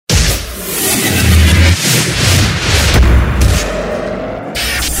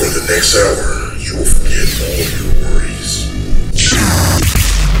next hour, you will forget all your worries.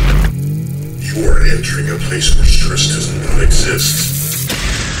 You are entering a place where stress does not exist.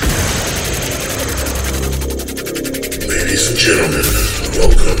 Ladies and gentlemen,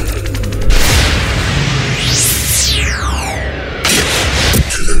 welcome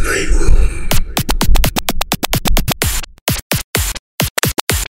to the Night Room.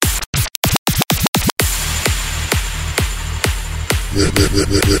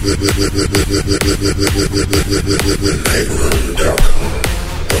 TheNightRoom.com.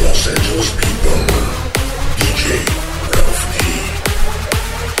 The Los Angeles Beat Bomber, DJ Ralph D.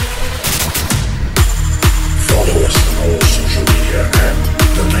 Follow us on all social media at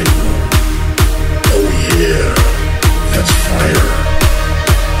The Night Room. Oh yeah, that's fire.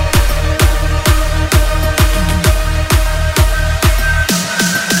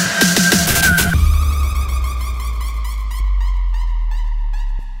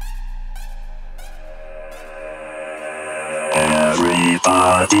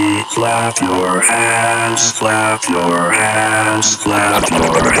 Everybody clap your hands, clap your hands, clap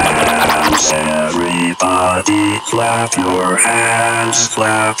your hands. Everybody clap your hands,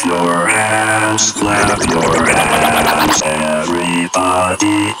 clap your hands, clap your hands.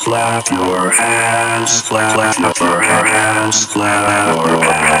 Everybody clap your hands, clap your hands, clap your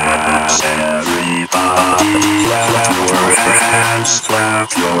hands. Everybody clap your hands,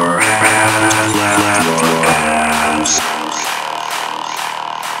 clap your hands, clap your hands.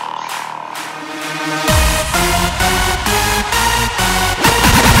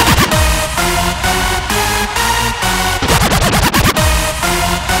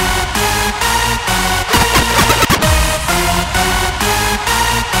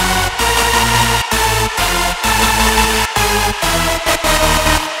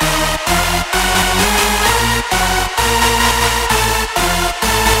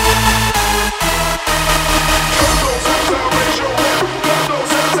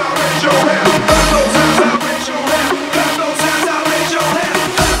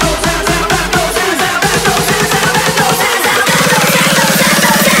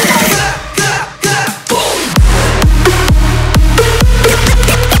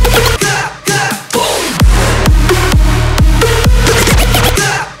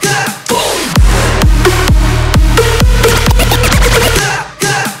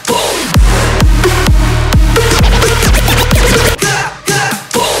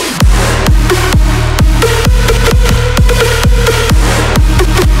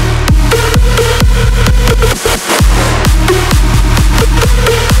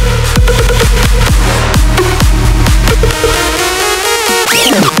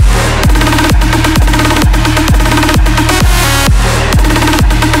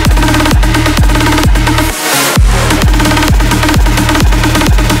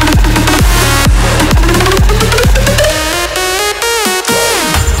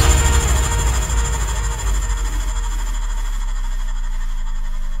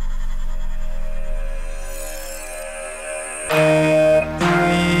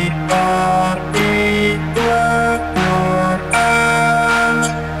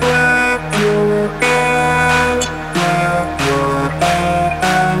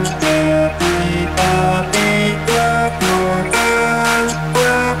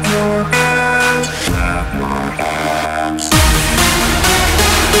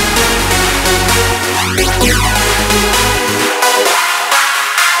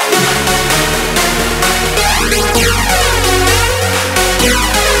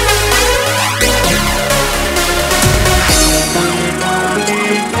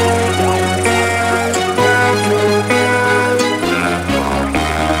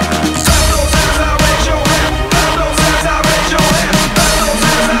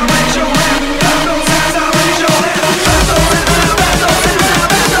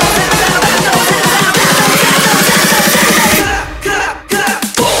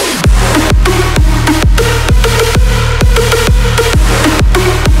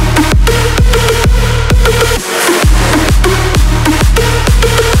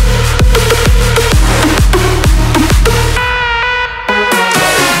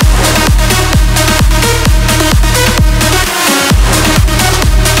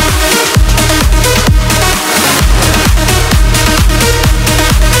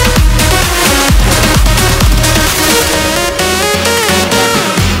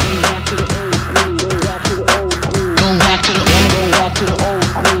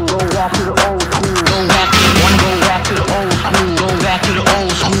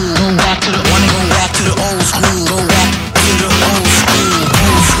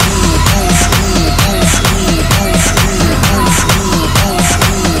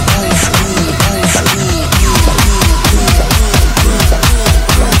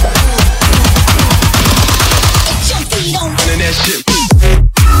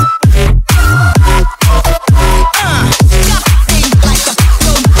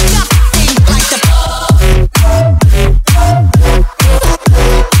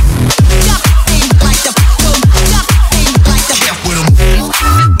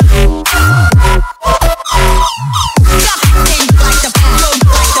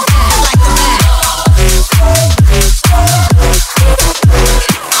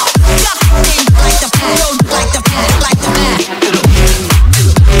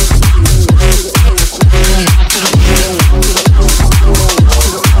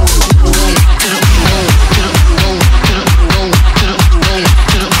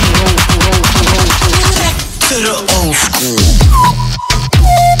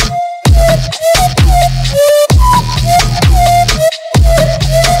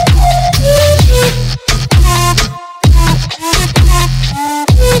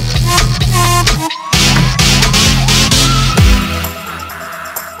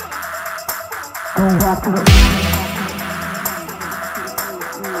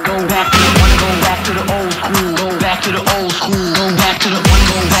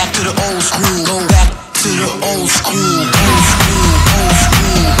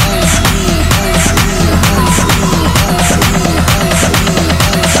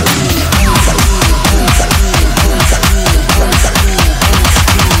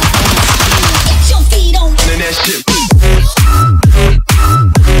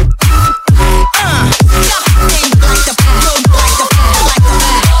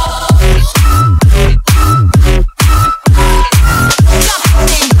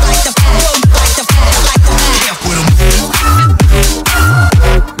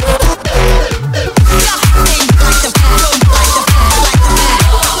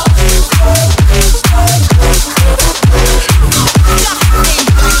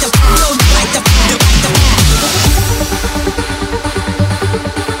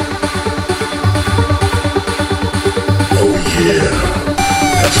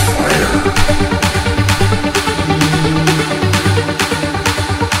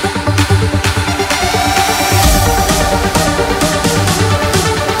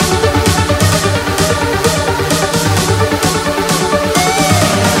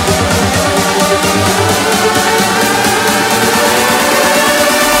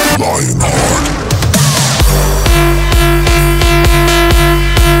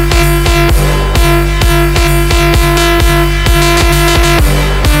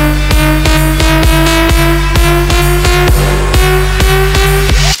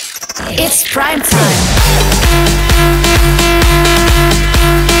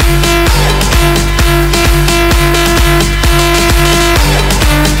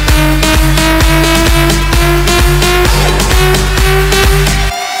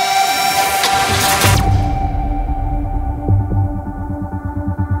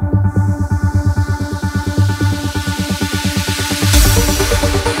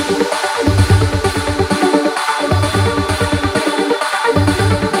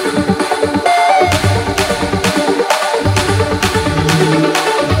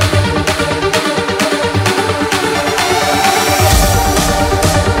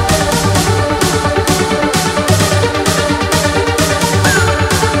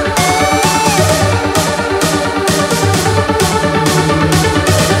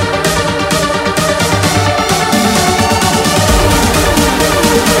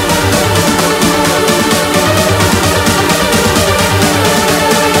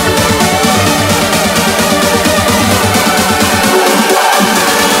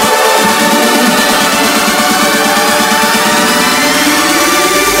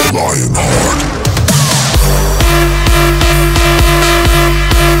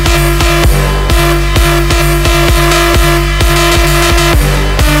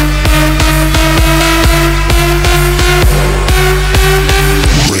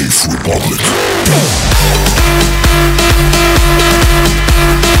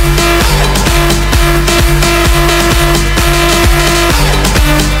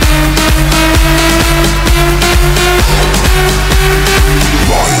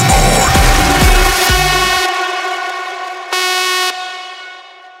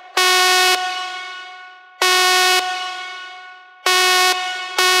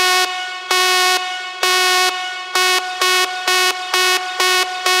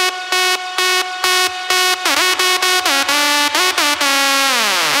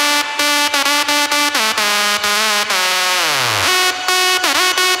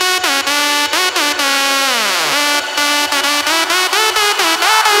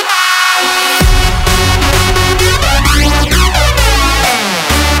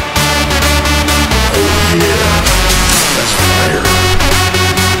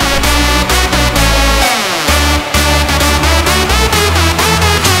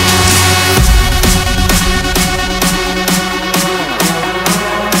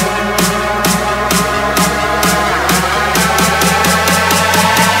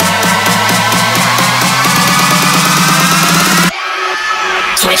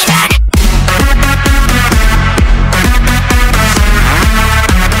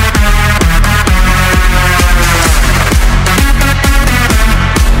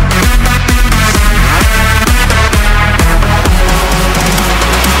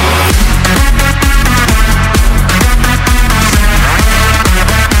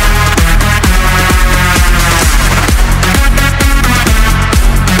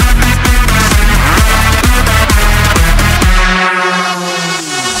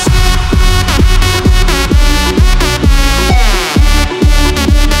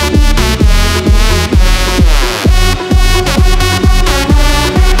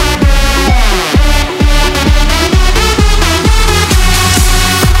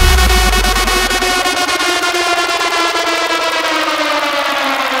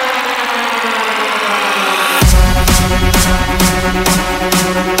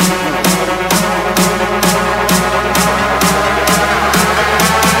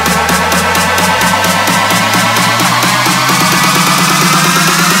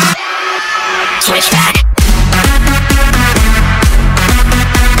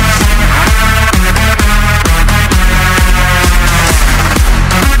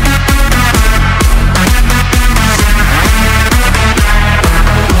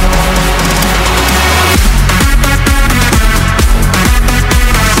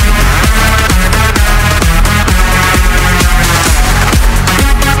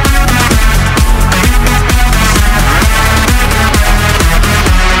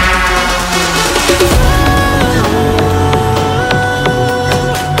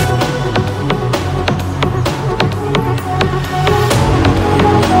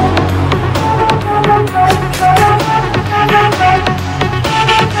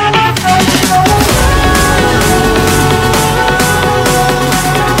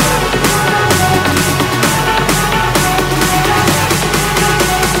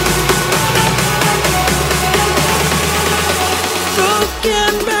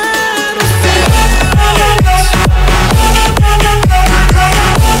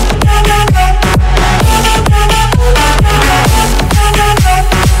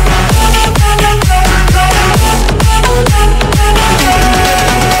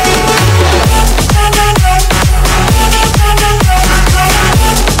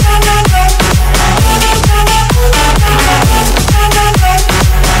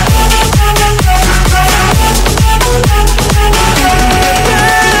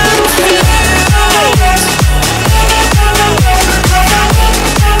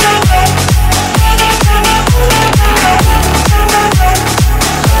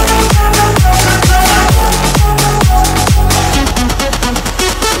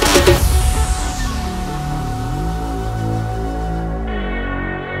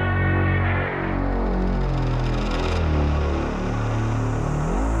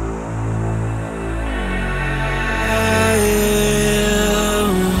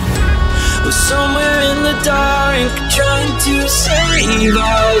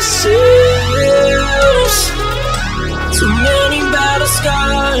 ourselves. Too many battle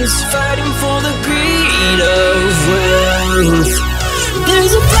scars, fighting for the greed of wealth.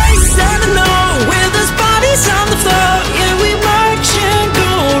 There's a place I know where there's bodies on the floor. Yeah, we march and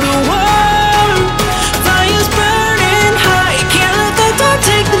go to war. Fires burning high, can't let the dark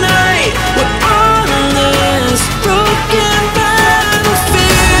take the night. We're on this broken battlefield.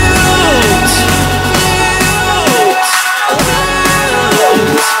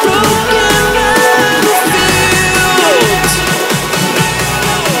 Broken battlefield.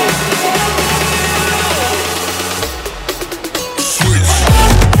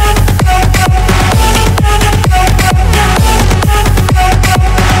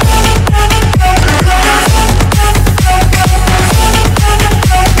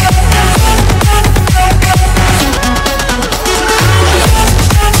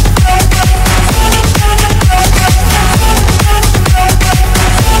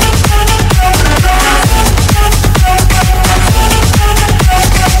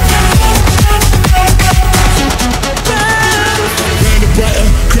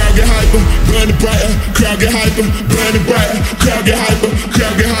 Crowd get hyper, burning brighter. Crowd get hyper,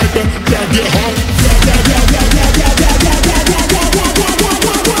 crowd get hyper, crowd get hot.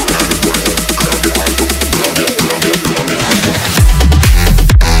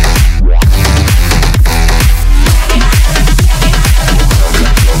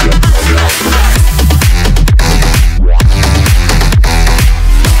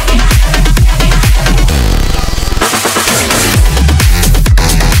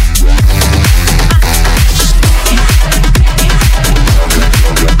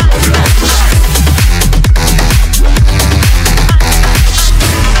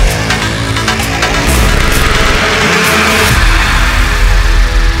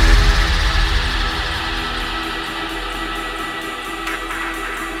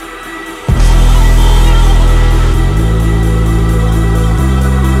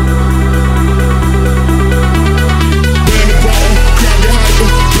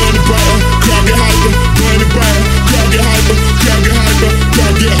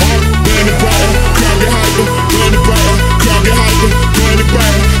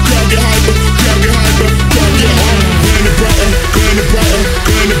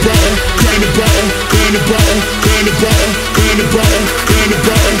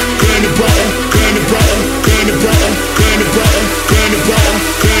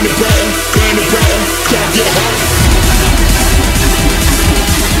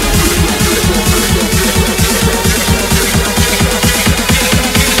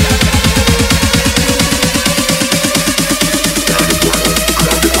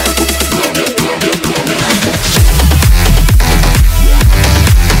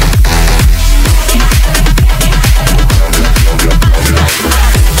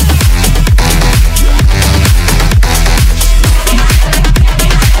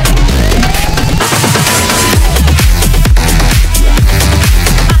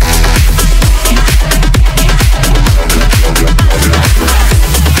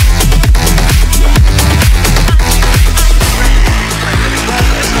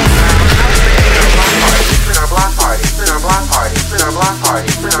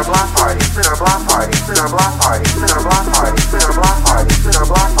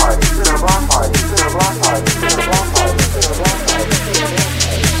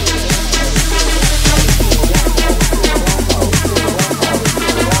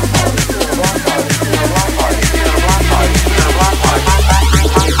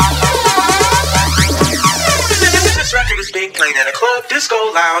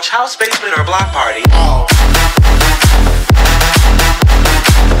 House, basement, or block party.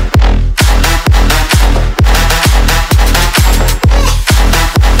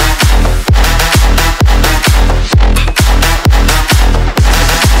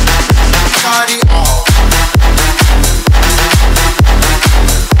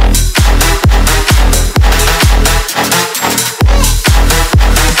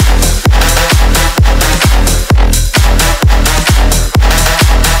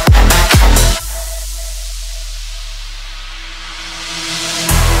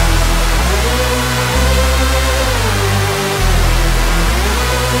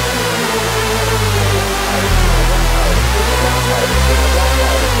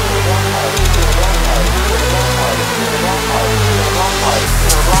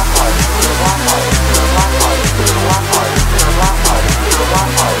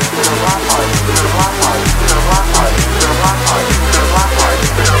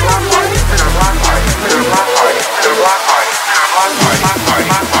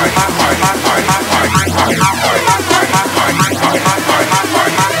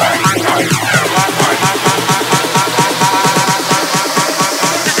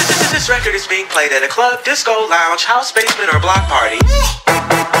 played at a club, disco, lounge, house, basement, or block party.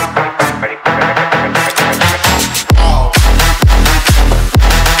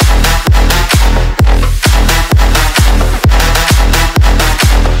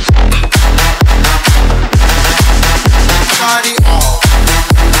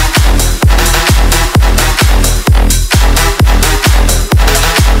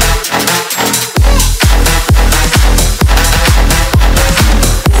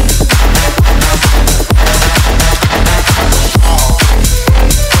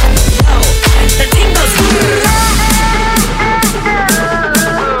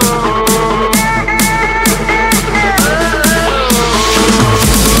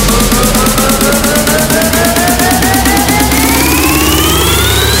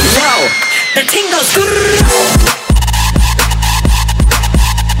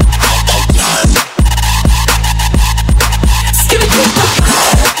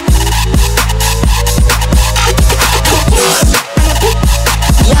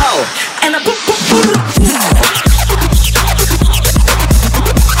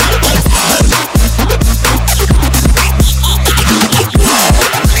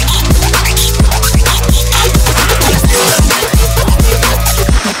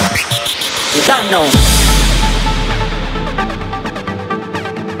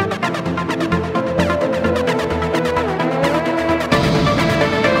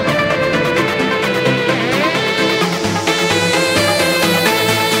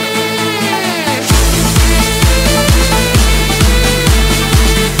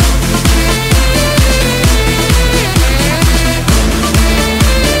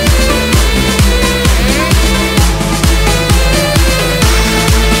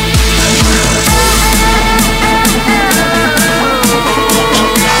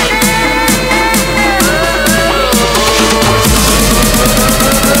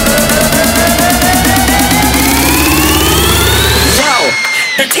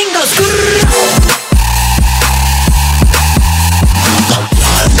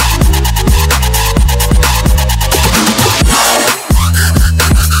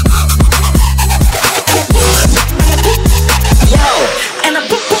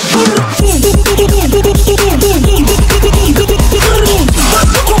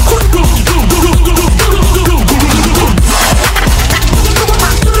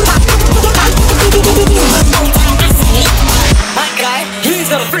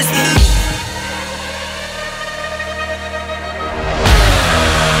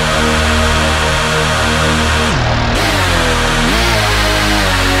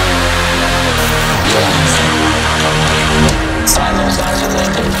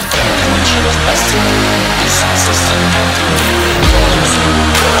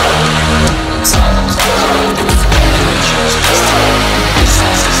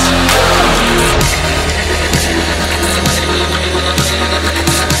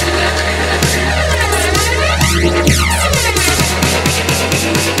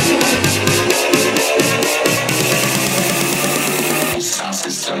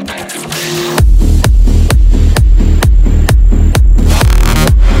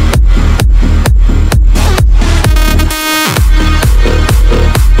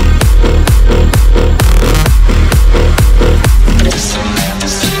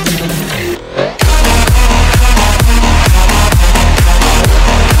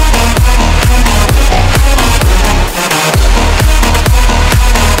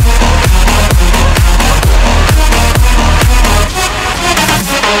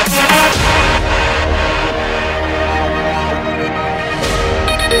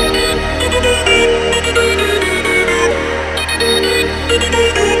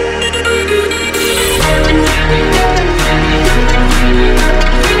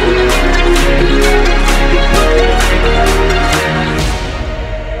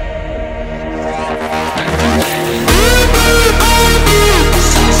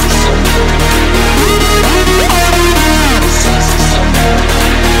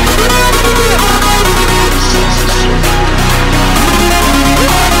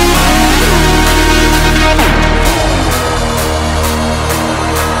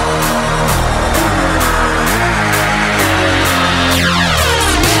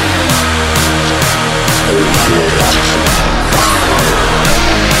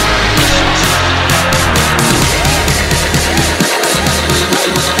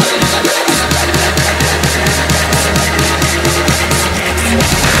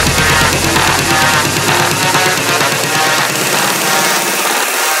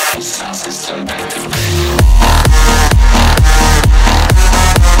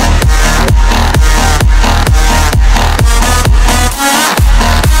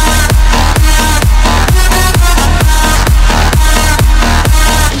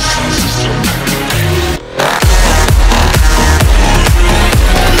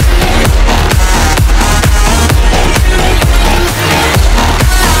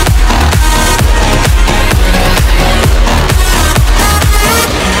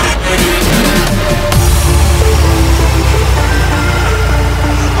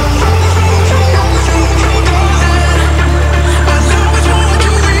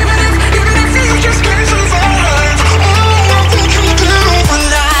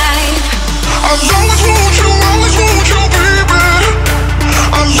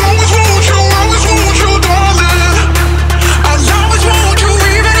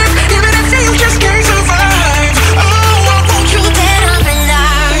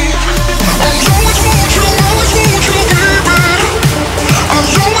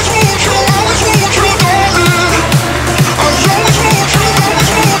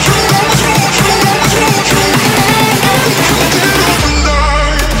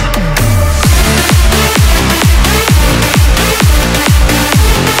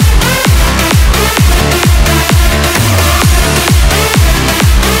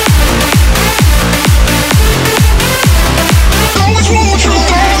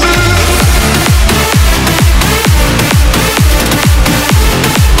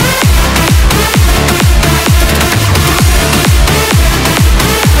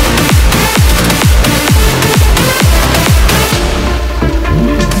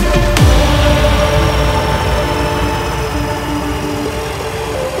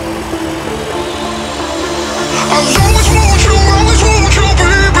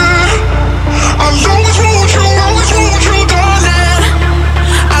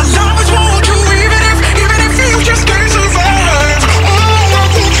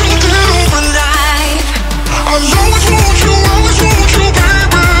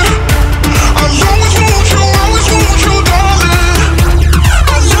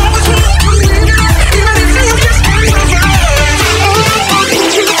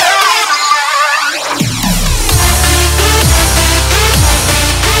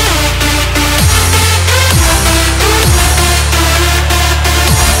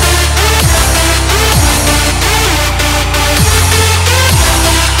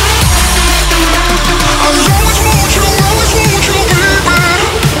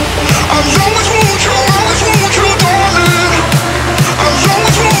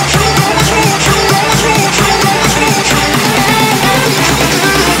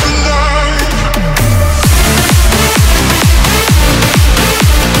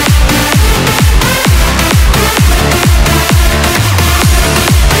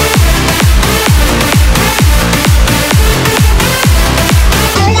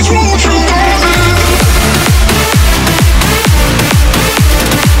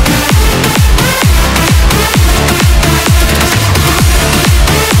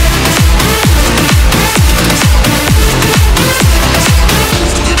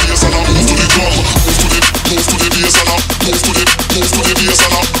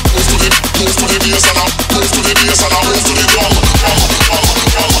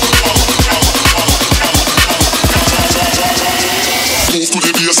 Move to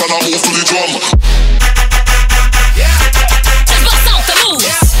the bass and I move to the drum. Just bust out the moves.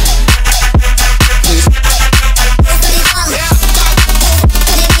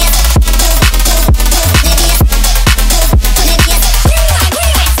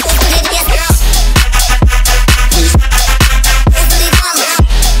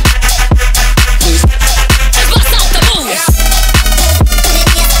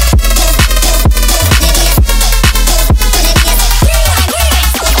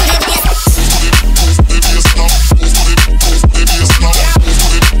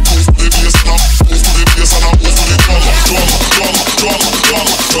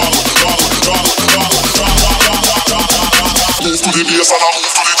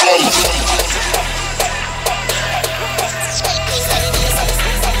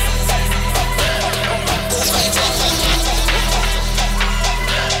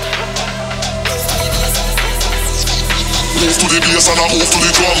 Move to the bass and I move to the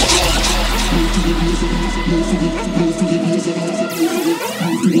drum.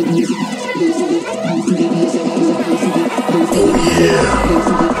 Oh yeah,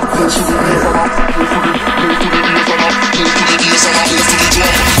 that's fire. Move to the bass and I move to the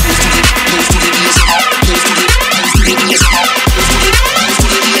drum. Move to the bass and I move to the bass and I move to the bass and I move to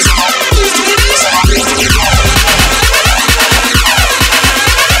the bass and I move to the bass and I move to the drum.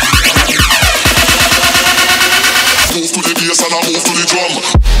 Move to the bass and I move to the drum.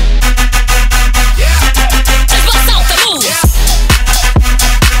 Just bust out the moves.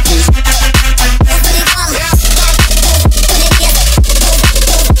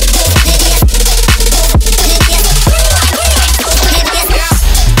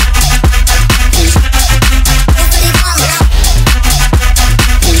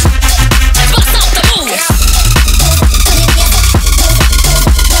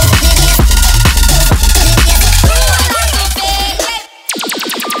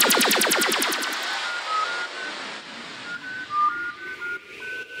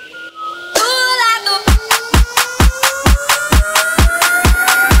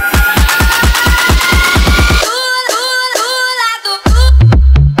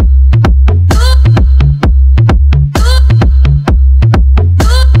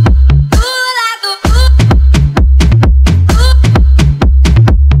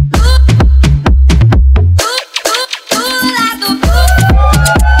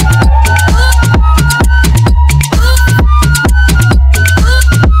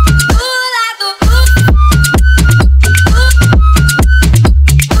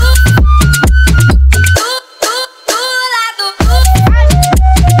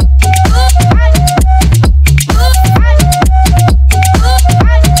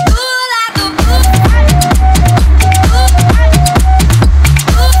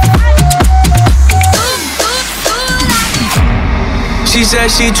 She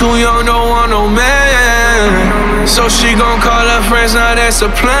said she too young, don't want no man. So she gon' call her friends, now that's a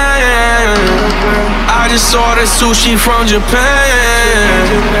plan. I just ordered sushi from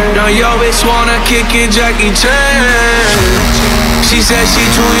Japan. Now yo bitch wanna kick it, Jackie Chan. She said she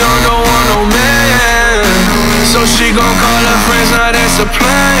too young, don't want no man. So she gon' call her friends, now that's a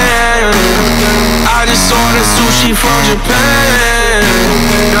plan. I just ordered sushi from Japan.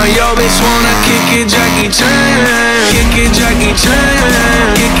 Now yo bitch wanna kick it, Jackie Chan. Kick it, Jackie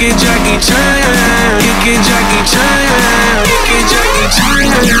Chan. Kick it, Jackie Chan. Kick it, Jackie Chan. Kick it, Jackie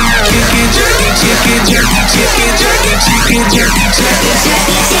Chan. Kick it, Jackie. Kick it, Jackie. Kick it, Jackie. Kick it, Jackie.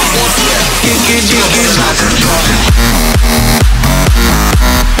 Kick it, Jackie.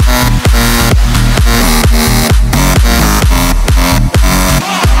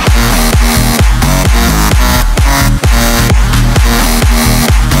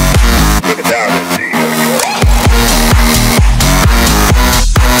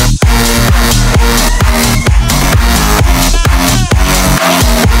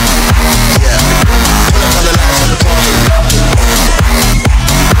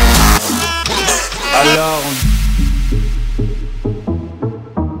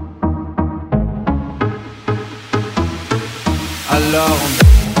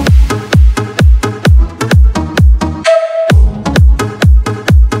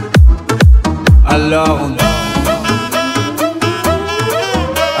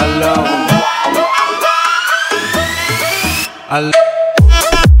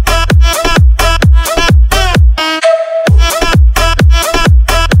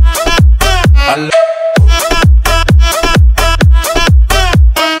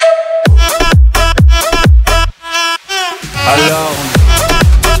 Alone.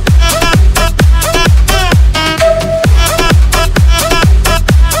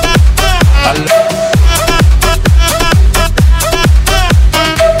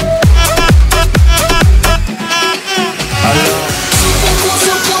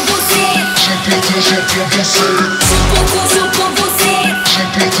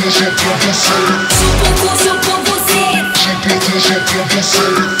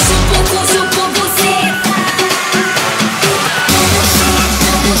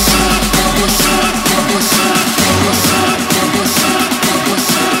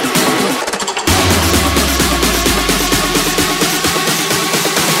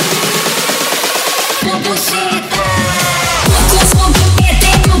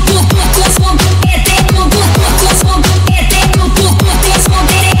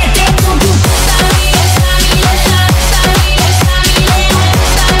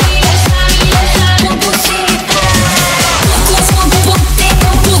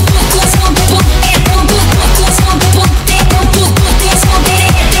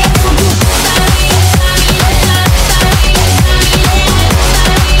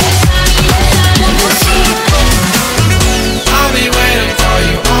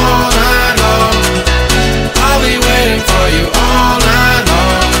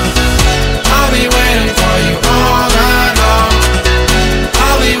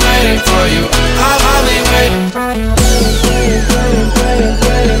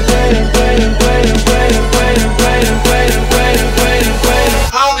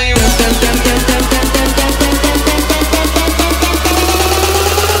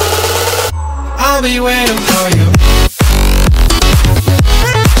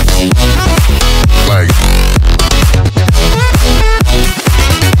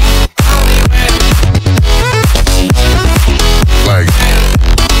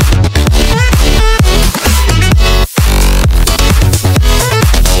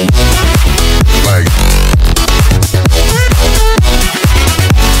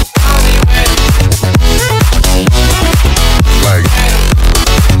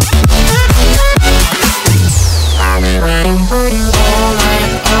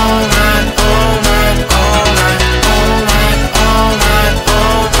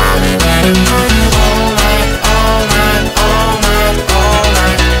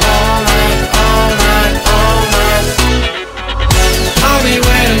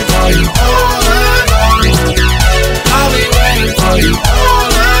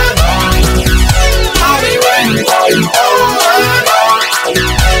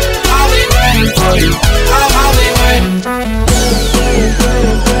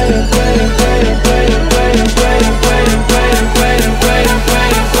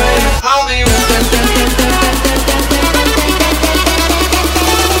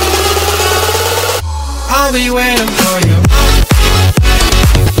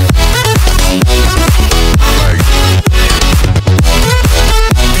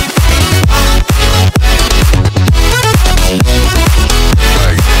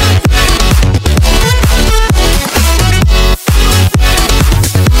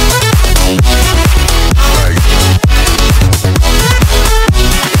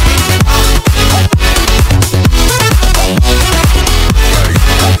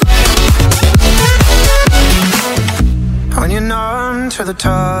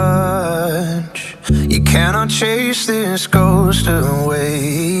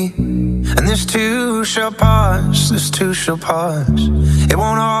 Shall pass. It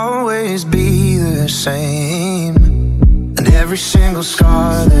won't always be the same. And every single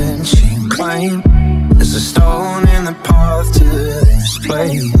scar that you claim is a stone in the path to this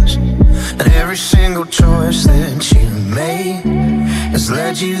place. And every single choice that you made has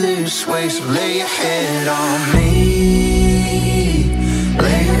led you this way. So lay your head on me.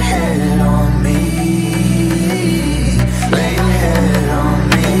 Lay your head on me. Lay your head on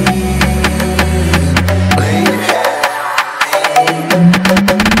me. Lay your head.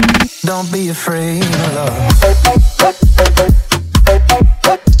 Don't be afraid of love.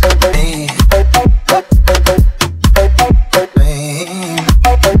 Me.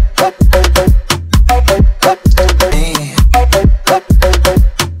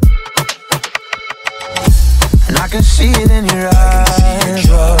 And I can see it in your eyes,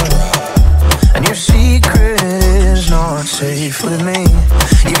 love. And your secret is not safe with me.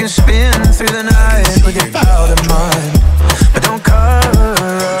 You can spin through the night with your powder mind, but don't cover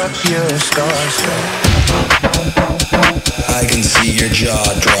up your scars. I can see your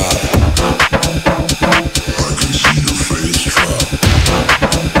jaw drop. I can see your face drop.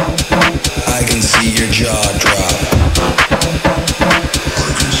 I can see your jaw drop. I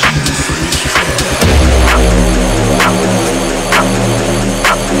can see your face drop.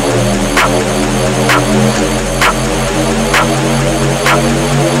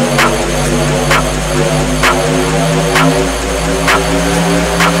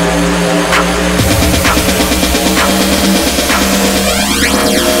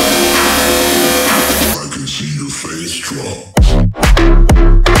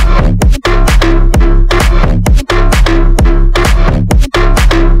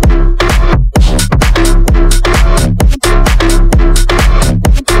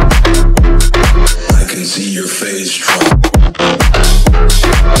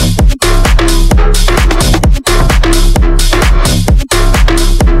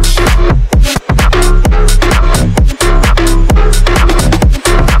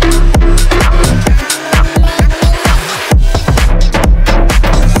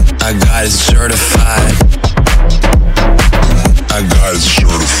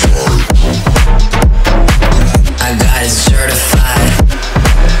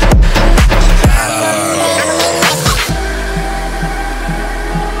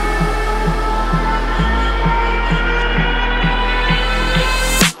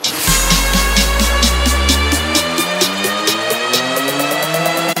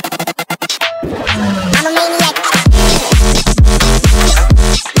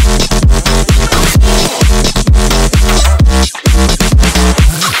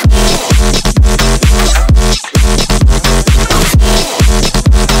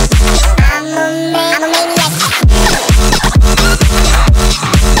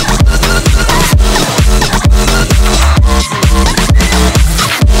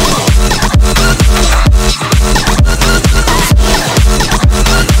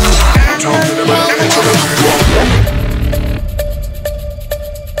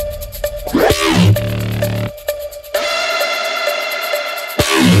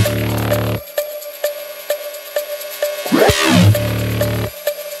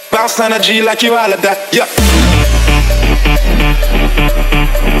 Bounce energy like you all of that. Yeah.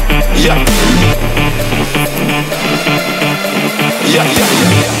 Yeah. Yeah, yeah,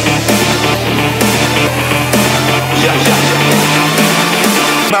 yeah. Yeah, yeah,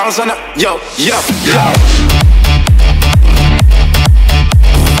 yeah. Bounce on up. Yo, yo, yo.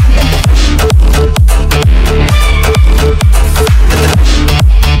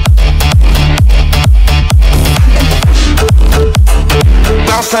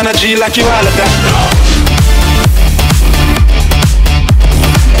 Bounce energy like you all of that.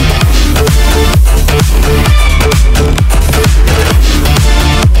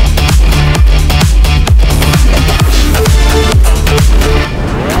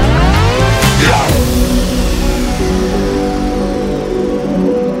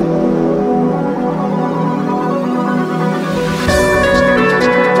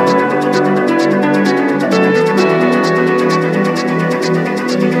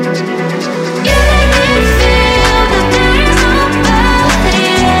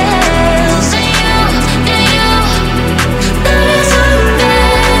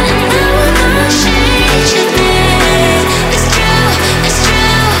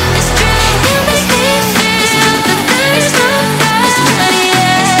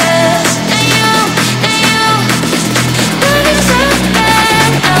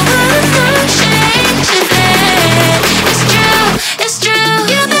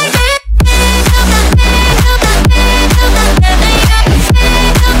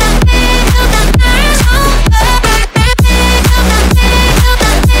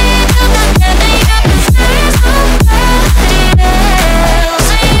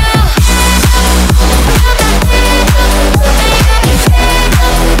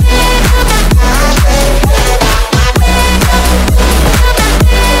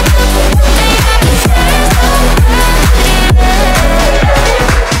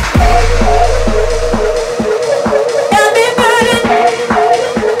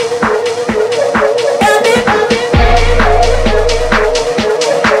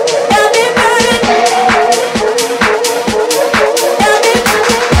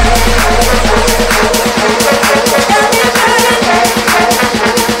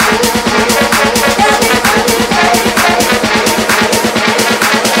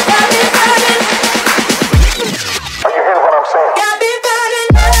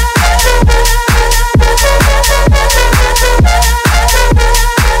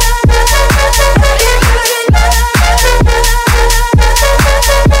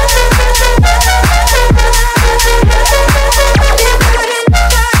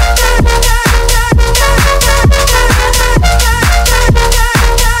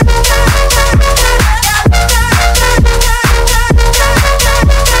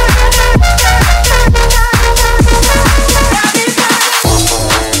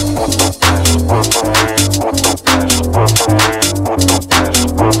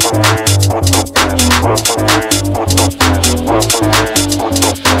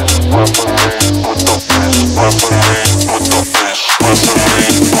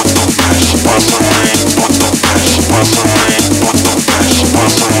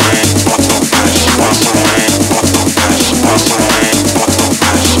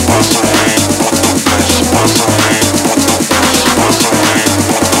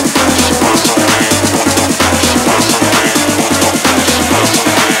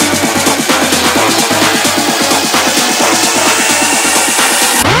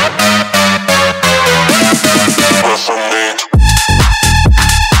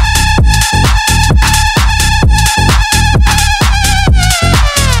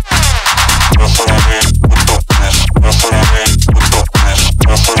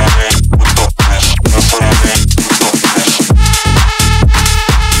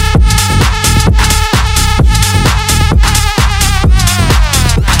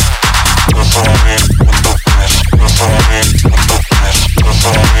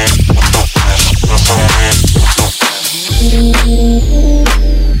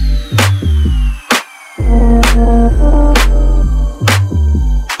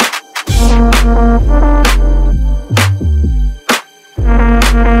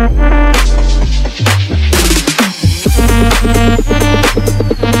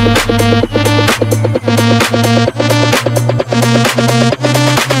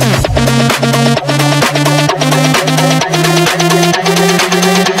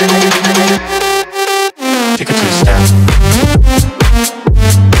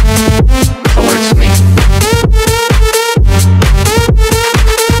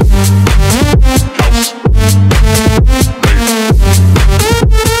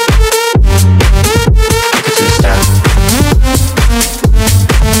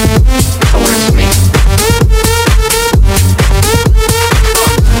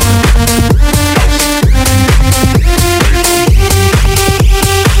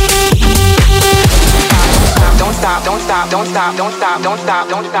 stop, don't stop, don't stop, don't stop,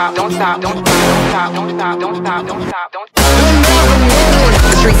 don't stop, don't stop, don't stop, don't stop, don't stop, don't stop, don't stop.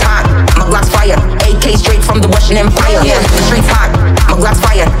 The streets hot, my Glock's fire. AK straight from the Russian Empire. Yeah, the streets hot, my Glock's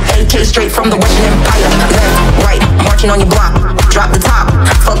fire. AK straight from the Russian Empire. Left, right, marching on your block. Drop the top,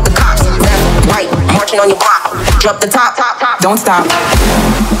 fuck the cops. Left, right, marching on your block. Drop the top, top, top. Don't stop.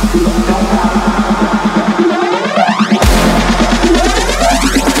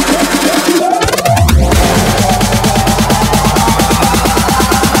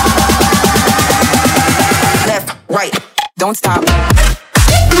 Left, right, don't stop.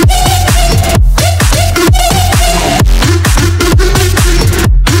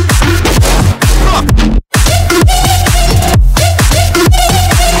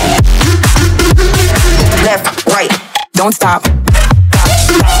 Left, right, don't stop.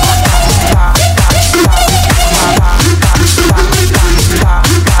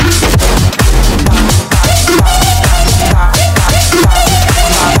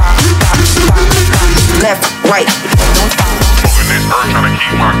 Left, right, don't stop. Smoking this herb, tryna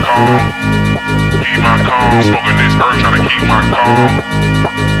keep my calm. Keep my calm. Smoking this herb, tryna keep my calm.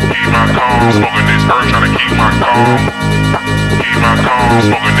 Keep my calm. Smoking this herb, tryna keep my calm. Keep my calm.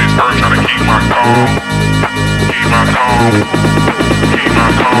 Smoking this herb, tryna keep my calm. Keep my calm. Keep my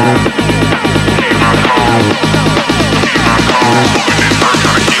calm. Keep my calm. Keep my calm. Smoking this herb,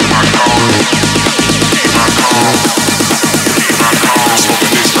 tryna keep my calm. Keep my calm. Keep my calm.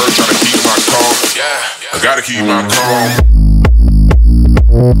 Smoking this herb, tryna keep my calm. Yeah, I gotta keep my calm.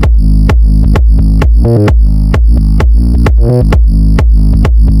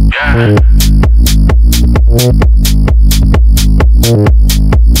 Yeah.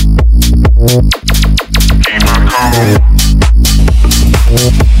 Keep my calm.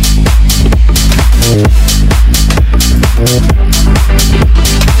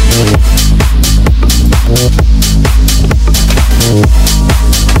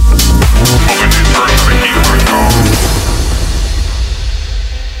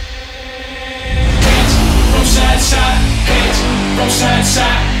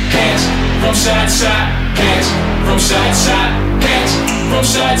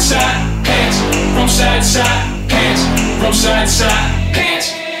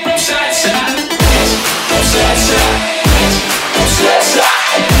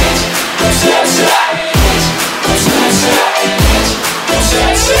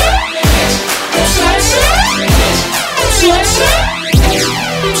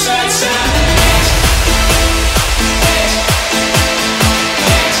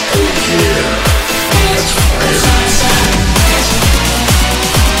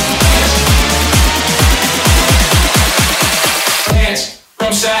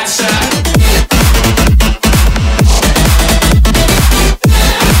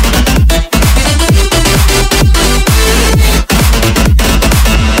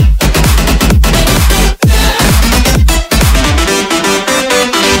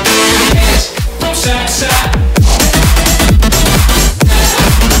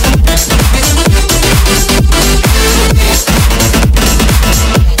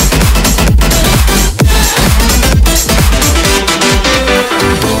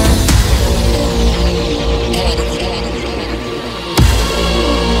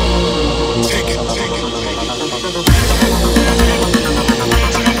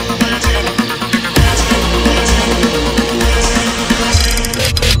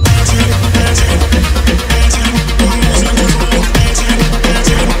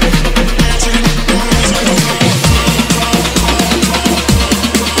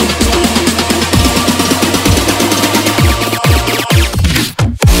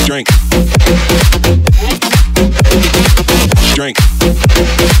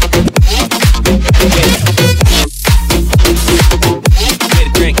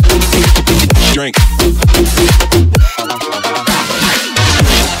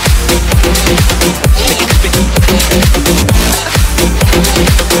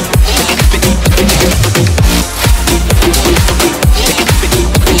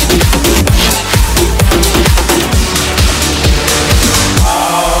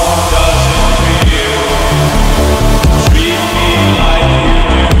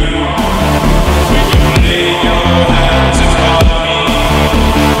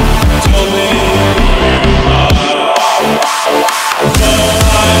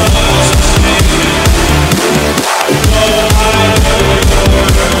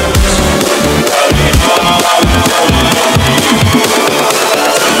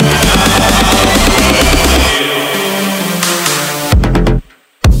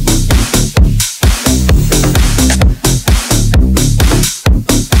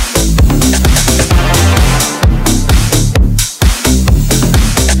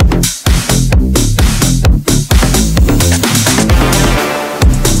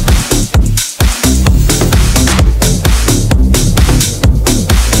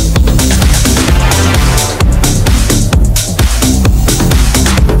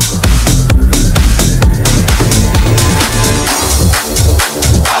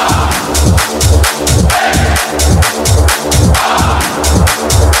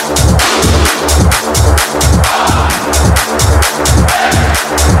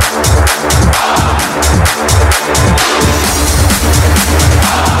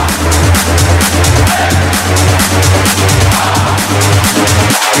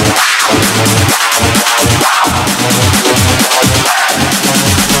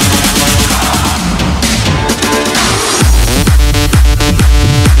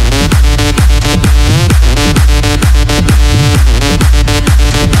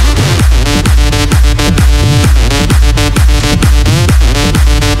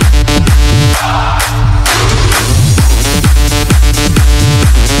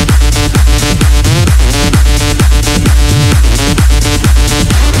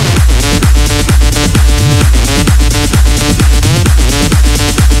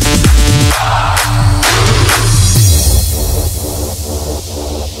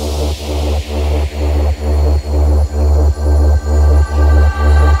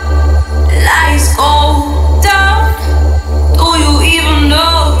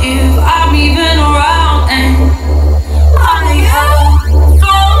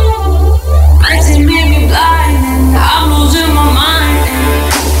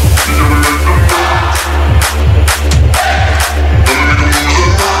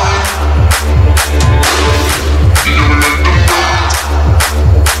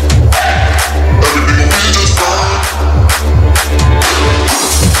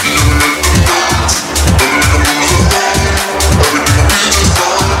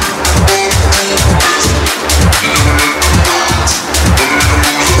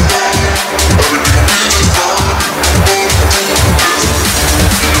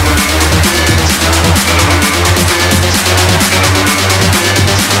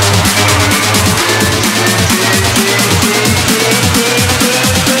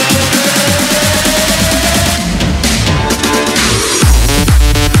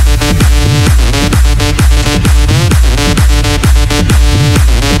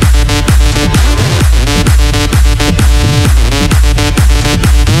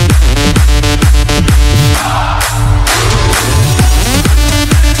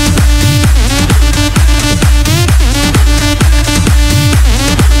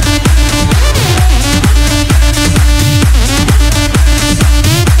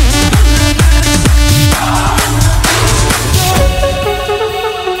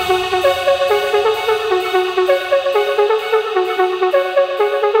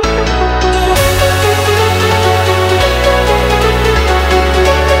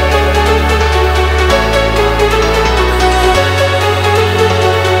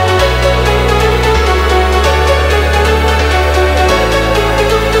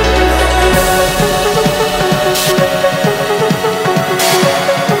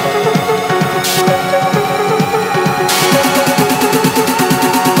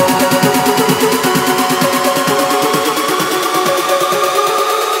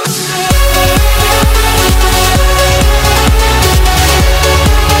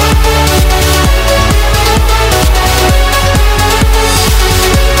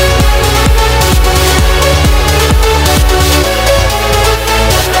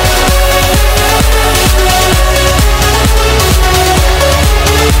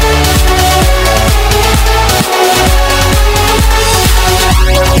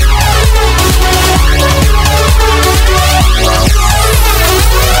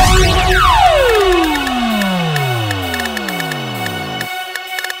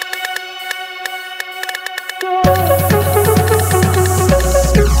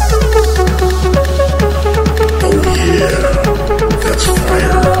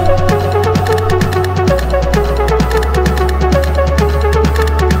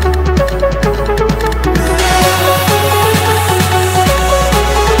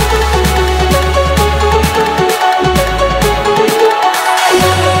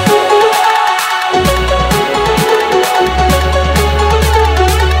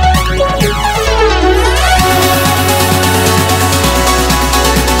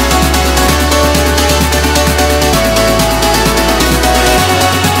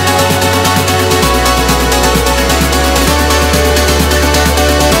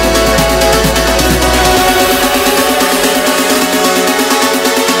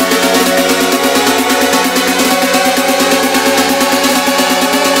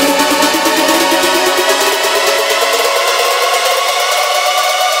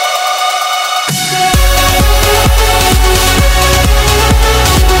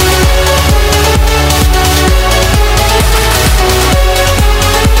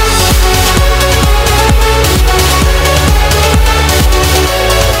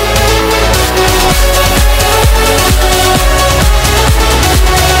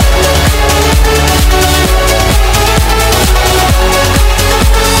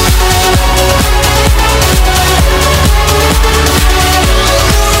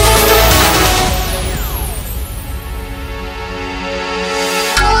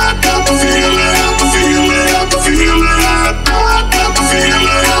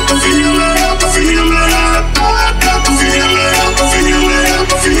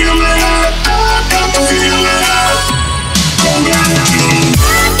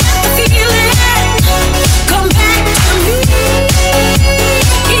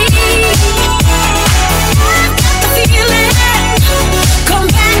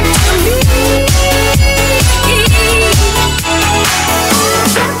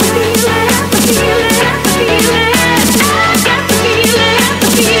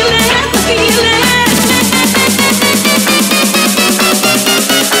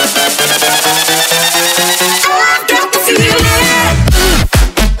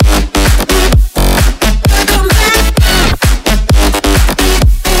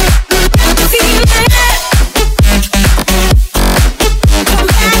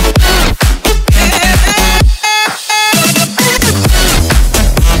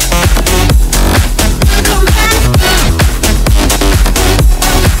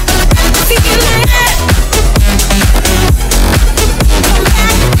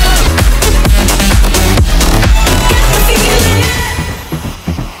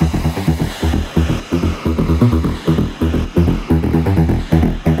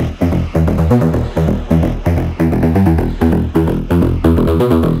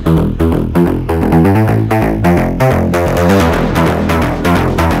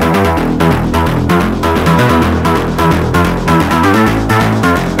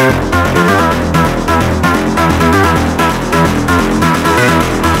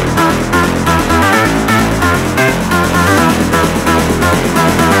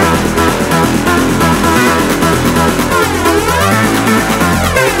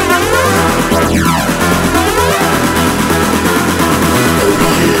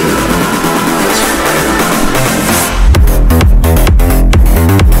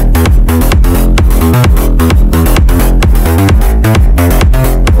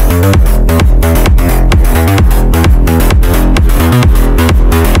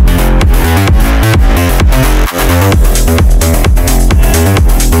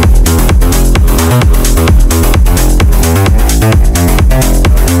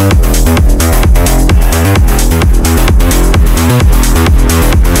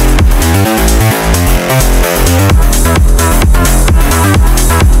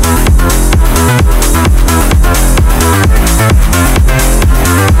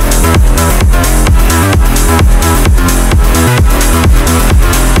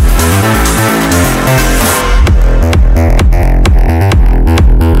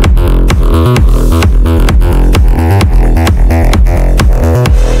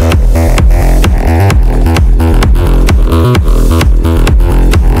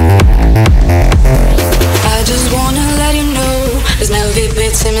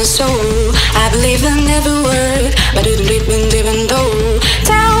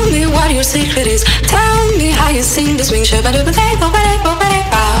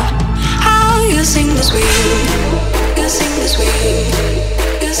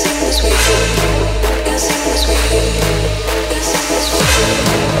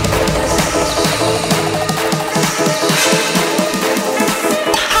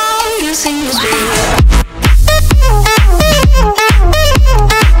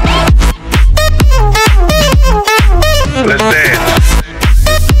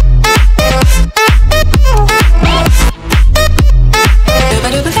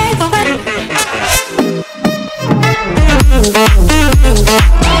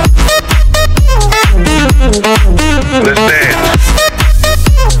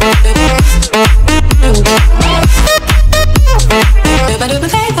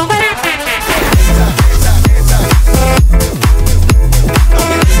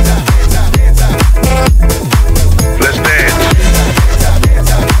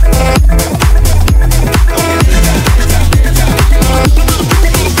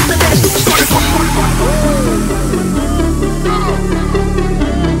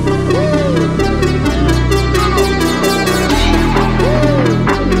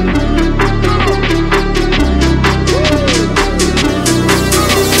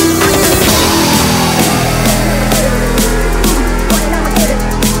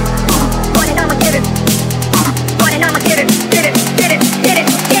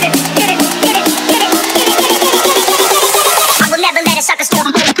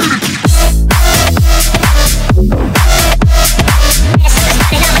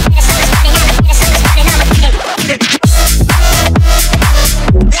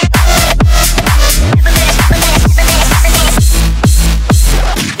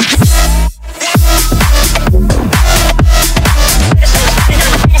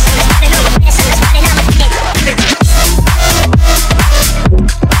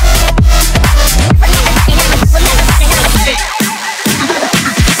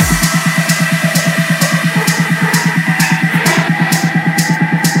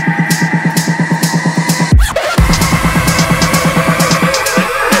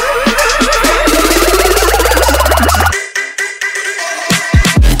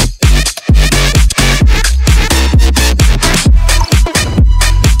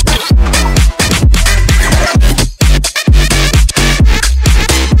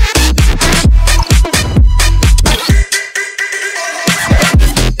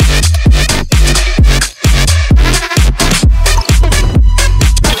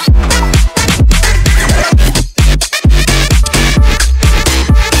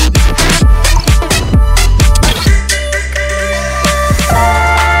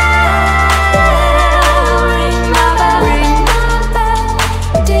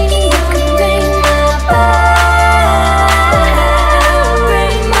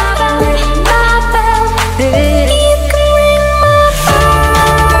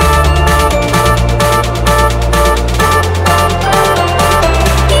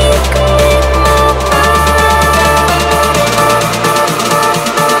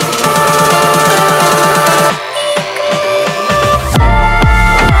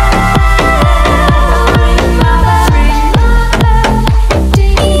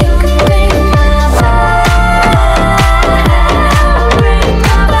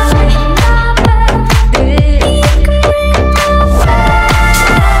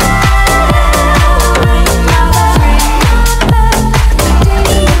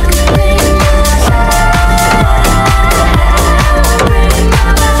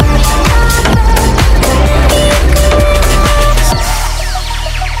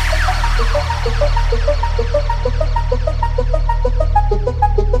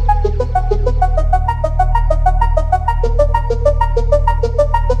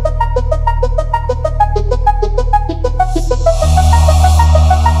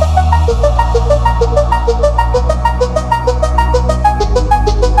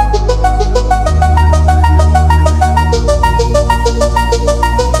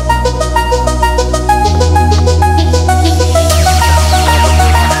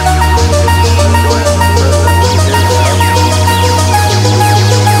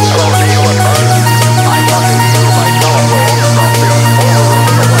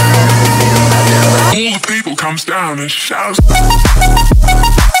 down and shout.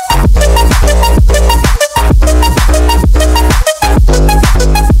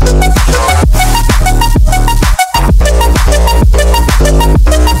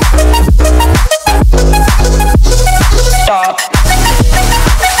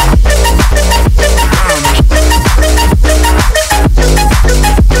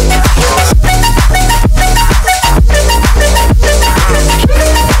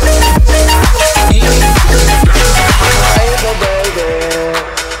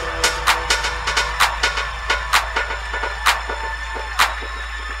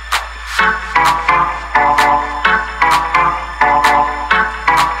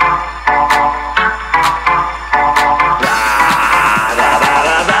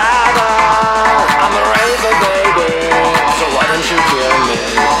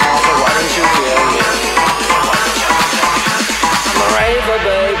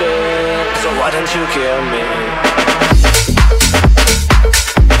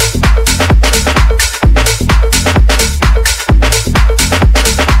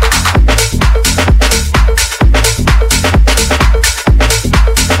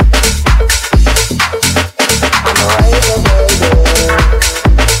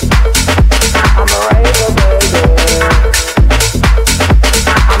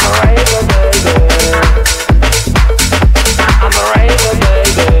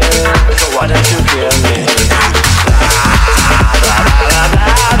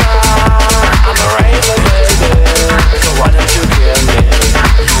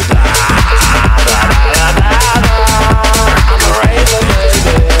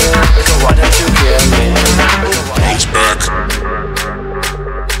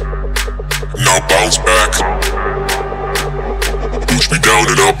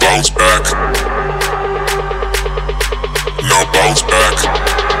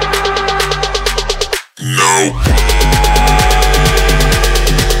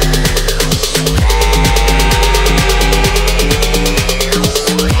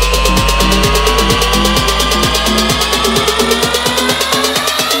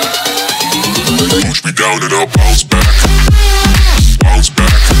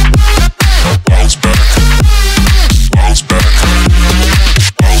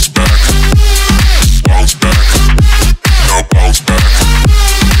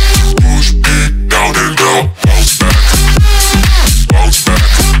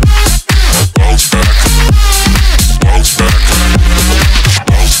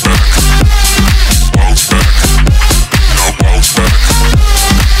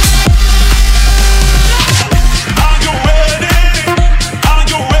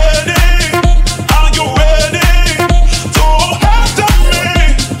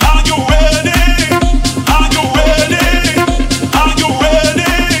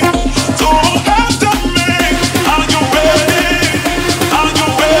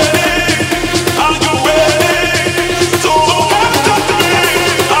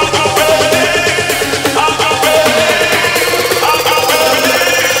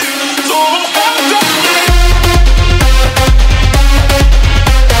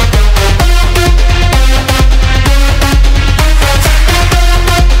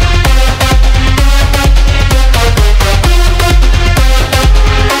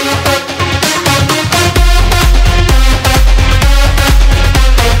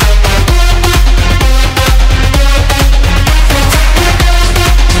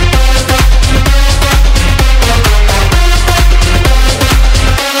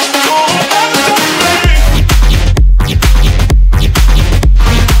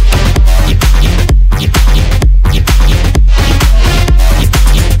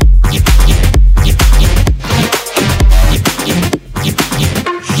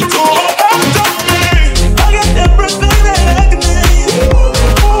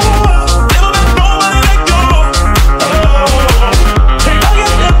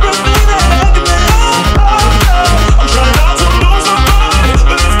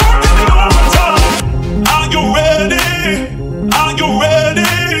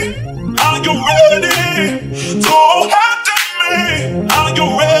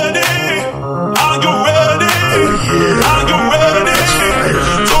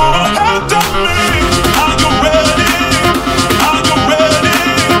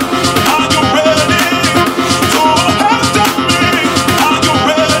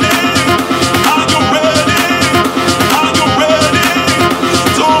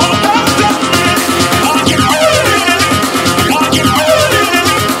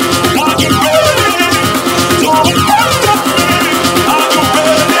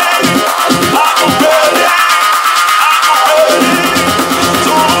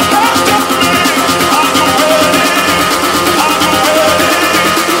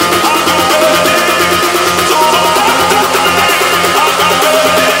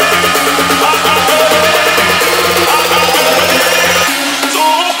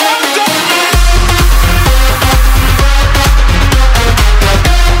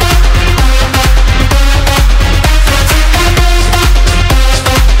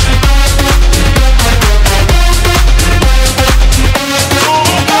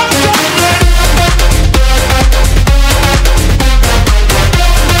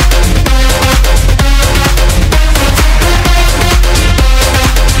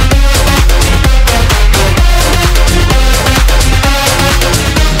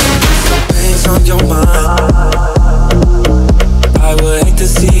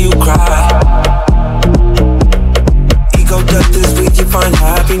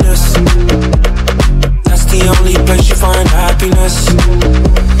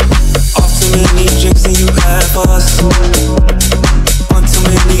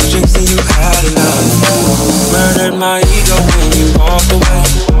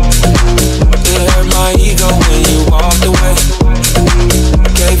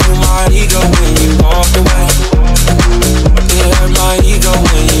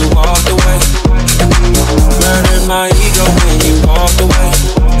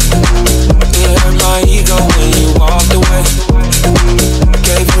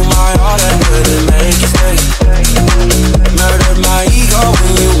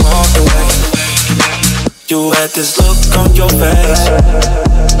 got this look on your face,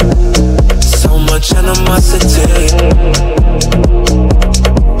 so much animosity.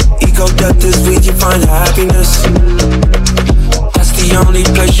 Ego death is where you find happiness. That's the only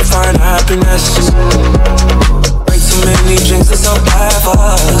place you find happiness. Break too many drinks, it's so bad for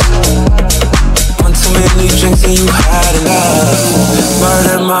us. One too many drinks and you had enough.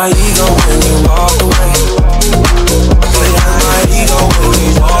 Murder my ego when you walk away. Murder my ego when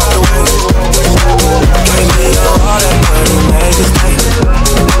you walk away. Gave me all that money, made this day.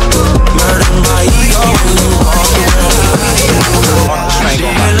 Murder my ego when you walk away.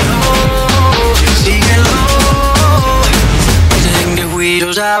 Síguelo. Dicen que fui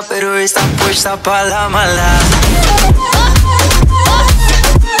yo ya, pero está puesta pa' la mala.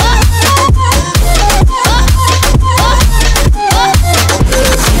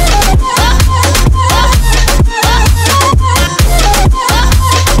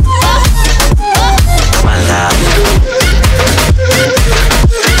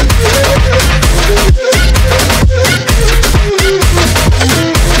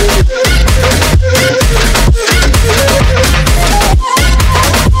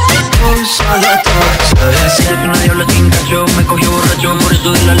 Me cogió borracho, por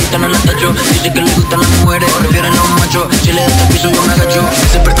eso de la lista no la tacho. Dice que le gustan las mujeres, prefieren los machos. Si le das el piso yo me agacho.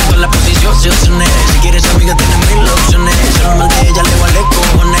 Se perdió en la posición, se opcioné. Si quieres amiga tiene mil opciones. Se lo mal de ella le vale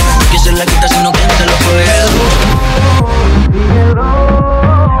cojones. Que se la quita sino que se lo coge.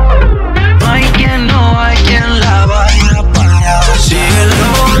 No hay quien la vaya a parar. Síguelo,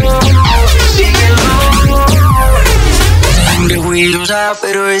 síguelo. Dicen que fui yo,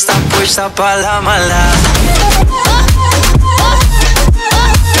 pero está puesta pa' la mala.